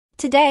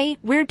Today,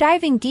 we're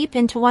diving deep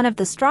into one of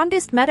the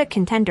strongest meta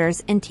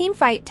contenders in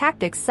Teamfight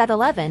Tactics Set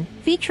 11,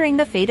 featuring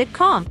the Fated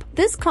comp.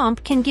 This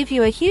comp can give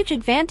you a huge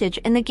advantage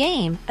in the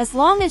game, as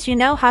long as you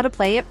know how to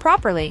play it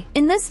properly.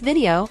 In this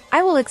video,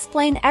 I will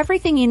explain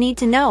everything you need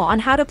to know on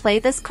how to play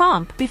this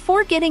comp.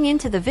 Before getting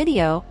into the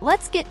video,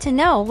 let's get to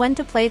know when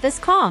to play this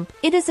comp.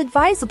 It is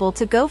advisable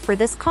to go for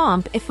this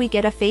comp if we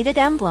get a Fated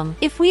emblem.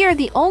 If we are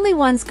the only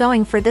ones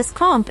going for this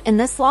comp in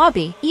this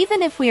lobby,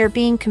 even if we are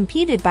being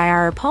competed by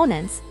our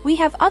opponents, we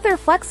have other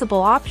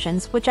flexible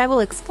options which I will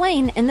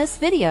explain in this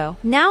video.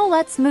 Now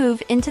let's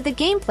move into the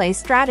gameplay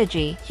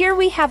strategy. Here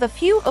we have a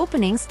few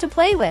openings to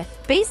play with.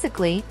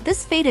 Basically,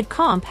 this Fated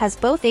comp has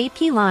both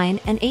AP line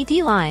and AD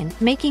line,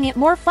 making it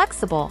more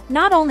flexible.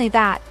 Not only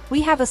that,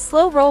 we have a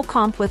slow roll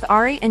comp with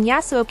Ahri and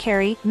Yasuo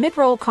carry,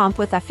 mid-roll comp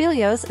with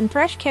Aphelios and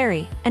Thresh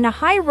carry, and a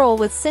high roll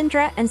with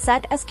Syndra and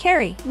Set as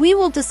carry. We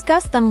will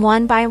discuss them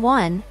one by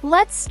one.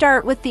 Let's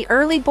start with the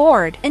early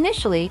board.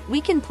 Initially, we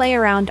can play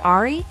around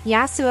Ahri,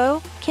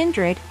 Yasuo,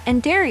 Kindred,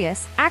 and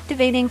Darius,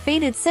 activating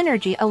Fated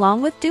synergy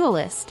along with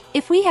Duelist.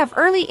 If we have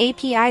early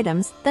AP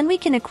items, then we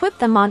can equip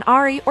them on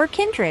Ahri or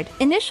Kindred.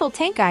 Initial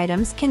tank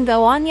items can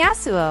go on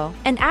Yasuo,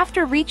 and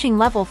after reaching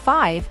level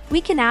 5,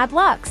 we can add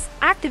Lux,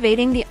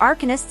 activating the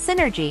Arcanist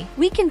synergy.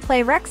 We can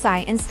play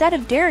Rek'Sai instead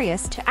of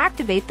Darius to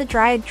activate the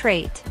Dryad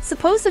trait.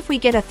 Suppose if we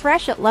get a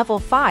Thresh at level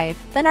 5,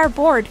 then our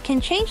board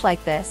can change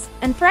like this,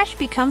 and Thresh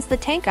becomes the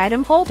tank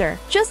item holder.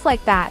 Just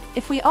like that,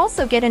 if we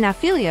also get an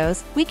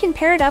Aphelios, we can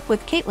pair it up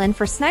with Caitlyn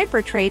for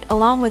Sniper trait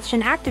along with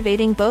Shen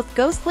activating both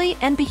Ghostly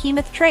and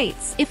Behemoth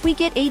traits. If we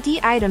get AD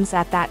items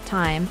at that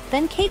time,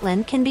 then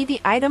Caitlyn can be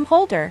the item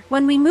holder.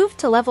 When we move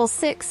to level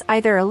 6,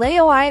 either a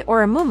Leoi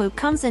or a Mumu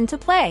comes into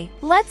play.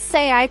 Let's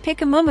say I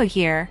pick a Mumu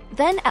here.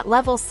 Then at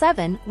level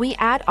 7, we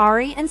add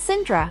Ahri and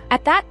Syndra.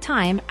 At that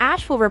time,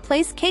 Ashe will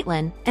replace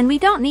Caitlyn, and we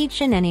don't need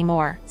Shen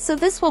anymore. So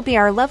this will be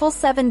our level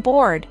 7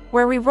 board,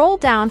 where we roll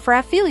down for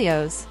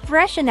Aphelios.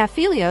 Thresh and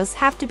Aphelios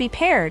have to be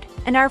paired,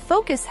 and our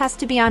focus has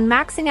to be on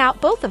maxing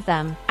out both of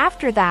them.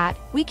 After that,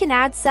 we can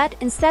add Set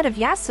instead of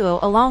Yasuo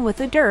along with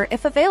Udyr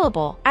if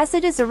available. As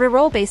it is a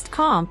reroll based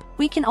comp,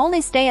 we can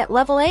only stay at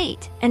level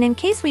 8, and in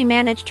case we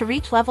manage to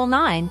reach level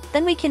 9,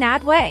 then we can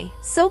add Wei.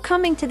 So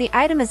coming to the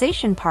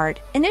itemization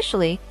part,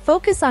 initially,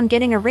 focus on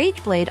getting a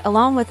Rage Blade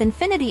along with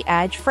Infinity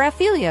Edge for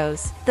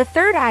Aphelios. The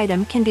third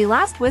item can be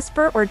Last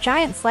Whisper or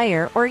Giant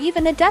Slayer or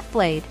even a Death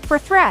Blade. For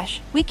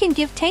Thresh, we can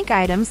give tank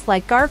items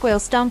like Gargoyle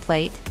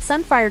Stoneplate,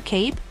 Sunfire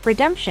Cape,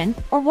 Redemption,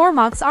 or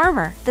Warmog's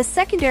Armor. The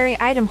secondary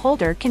item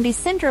holder can be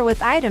Syndra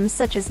with items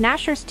such as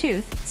Nashor's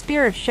Tooth,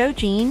 Spear of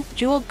Shojin,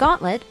 Jeweled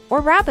Gauntlet,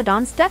 or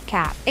Rabadon's Death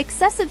Cap.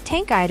 Excessive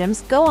tank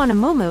items go on a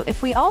Mumu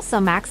if we also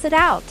max it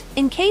out.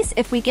 In case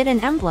if we get an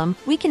emblem,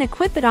 we can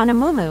equip it on a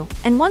Mumu,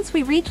 and once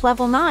we reach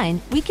level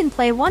 9, we can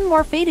play one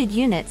more Fated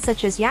unit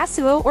such as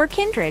Yasuo or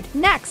Kindred.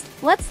 Next,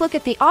 let's look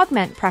at the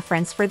augment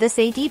preference for this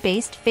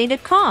AD-based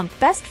Fated comp.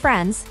 Best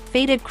friends,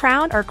 Fated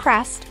Crown or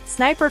Crest,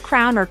 Sniper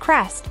Crown or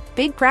Crest,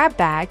 Big Grab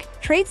Bag,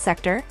 Trade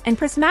Sector, and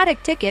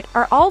Prismatic Ticket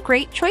are all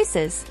great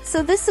choices.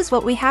 So this is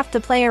what we have to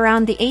play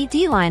around the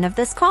AD line of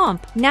this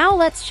comp. Now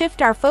let's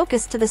shift our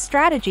focus to the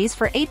strategies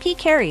for AP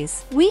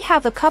carries. We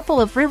have a couple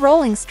of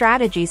re-rolling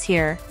strategies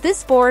here.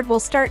 This board will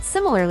start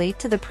similarly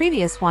to the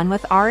previous one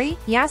with Ahri,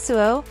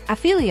 Yasuo,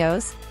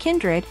 Aphelios,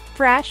 Kindred,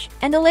 Thresh,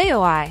 and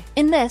Leoi.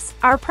 In this,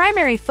 our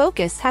primary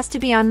focus has to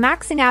be on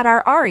maxing out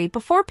our Ahri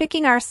before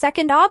picking our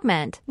second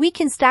augment. We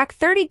can stack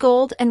 30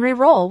 gold and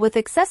re-roll with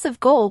excessive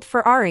gold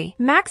for Ahri.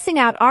 Maxing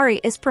out Ahri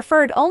is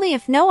preferred only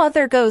if no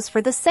other goes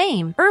for the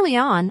same. Early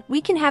on,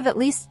 we can have at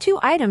least 2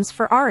 items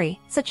for Ahri,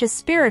 such as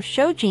Spear of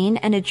Shojin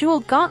and a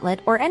Jeweled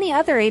Gauntlet or any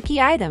other AP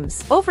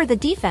items. Over the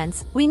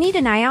defense, we need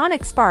an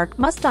Ionic Spark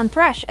must on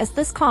Thresh as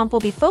this comp will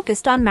be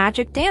focused on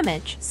magic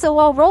damage. So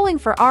while rolling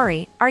for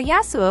Ahri, our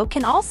Yasuo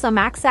can also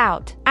max out.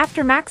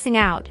 After maxing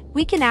out,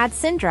 we can add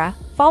Syndra,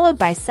 followed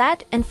by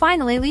Set, and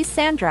finally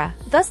Lysandra.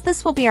 Thus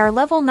this will be our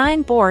level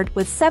 9 board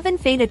with 7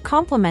 Fated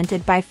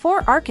complemented by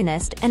 4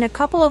 Arcanist and a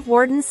couple of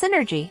Warden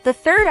synergy. The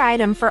third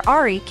item for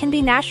Ahri can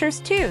be Nashor's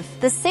Tooth.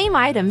 The same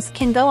items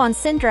can go on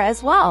Syndra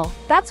as well.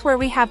 That's where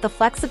we have the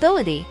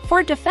flexibility.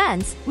 For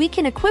defense, we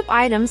can equip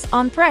items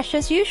on Thresh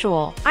as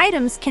usual.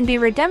 Items can be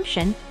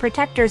Redemption,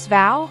 Protector's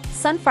Vow,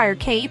 Sunfire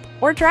Cape,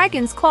 or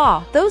Dragon's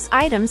Claw. Those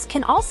items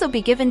can also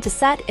be given to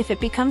Set if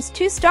it becomes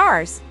 2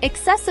 stars.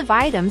 Excessive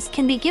items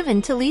can be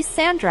given to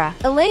Lysandra.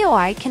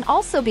 Leoi can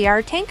also be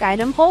our tank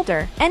item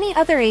holder. Any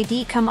other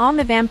AD come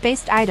Omnivamp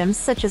based items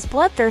such as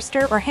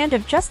Bloodthirster or Hand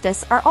of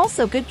Justice are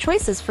also good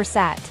choices for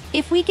Set.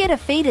 If we get a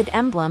Fated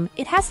emblem,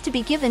 it has to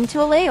be given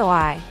to a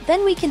Leoi.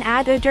 Then we can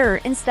add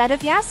Udyr instead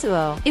of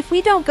Yasuo. If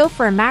we don't go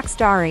for a maxed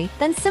Ahri,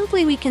 then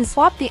simply we can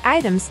swap the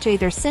items to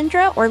either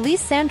Syndra or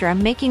Lysandra,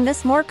 making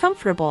this more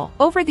comfortable.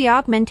 Over the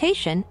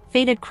augmentation,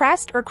 Fated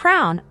Crest or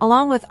Crown,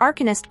 along with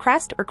Arcanist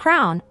Crest or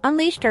Crown,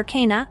 Unleashed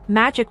Arcana,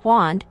 Magic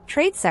Wand,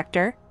 Trade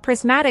Sector,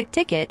 prismatic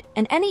ticket,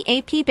 and any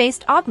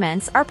AP-based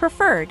augments are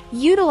preferred.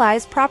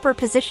 Utilize proper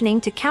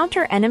positioning to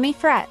counter enemy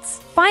threats.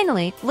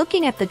 Finally,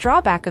 looking at the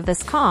drawback of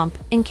this comp,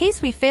 in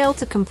case we fail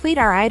to complete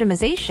our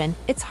itemization,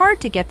 it's hard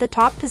to get the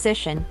top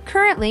position.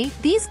 Currently,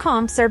 these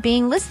comps are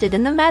being listed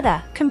in the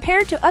meta.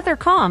 Compared to other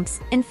comps,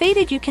 in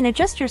Fated you can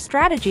adjust your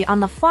strategy on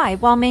the fly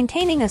while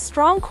maintaining a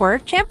strong core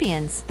of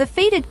champions. The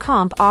Fated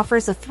comp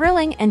offers a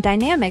thrilling and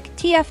dynamic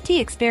TFT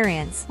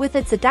experience. With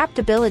its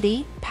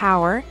adaptability,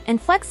 power,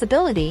 and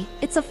flexibility,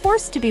 it's a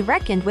force to be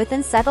reckoned with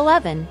in Set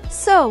 11.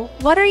 So,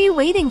 what are you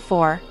waiting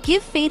for?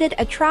 Give Fated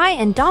a try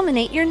and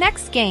dominate your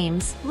next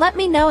games. Let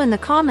me know in the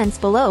comments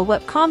below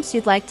what comps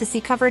you'd like to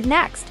see covered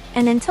next.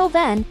 And until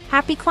then,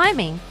 happy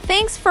climbing!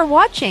 Thanks for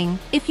watching!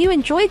 If you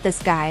enjoyed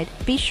this guide,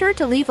 be sure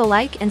to leave a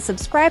like and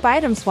subscribe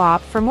Item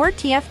Swap for more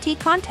TFT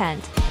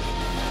content.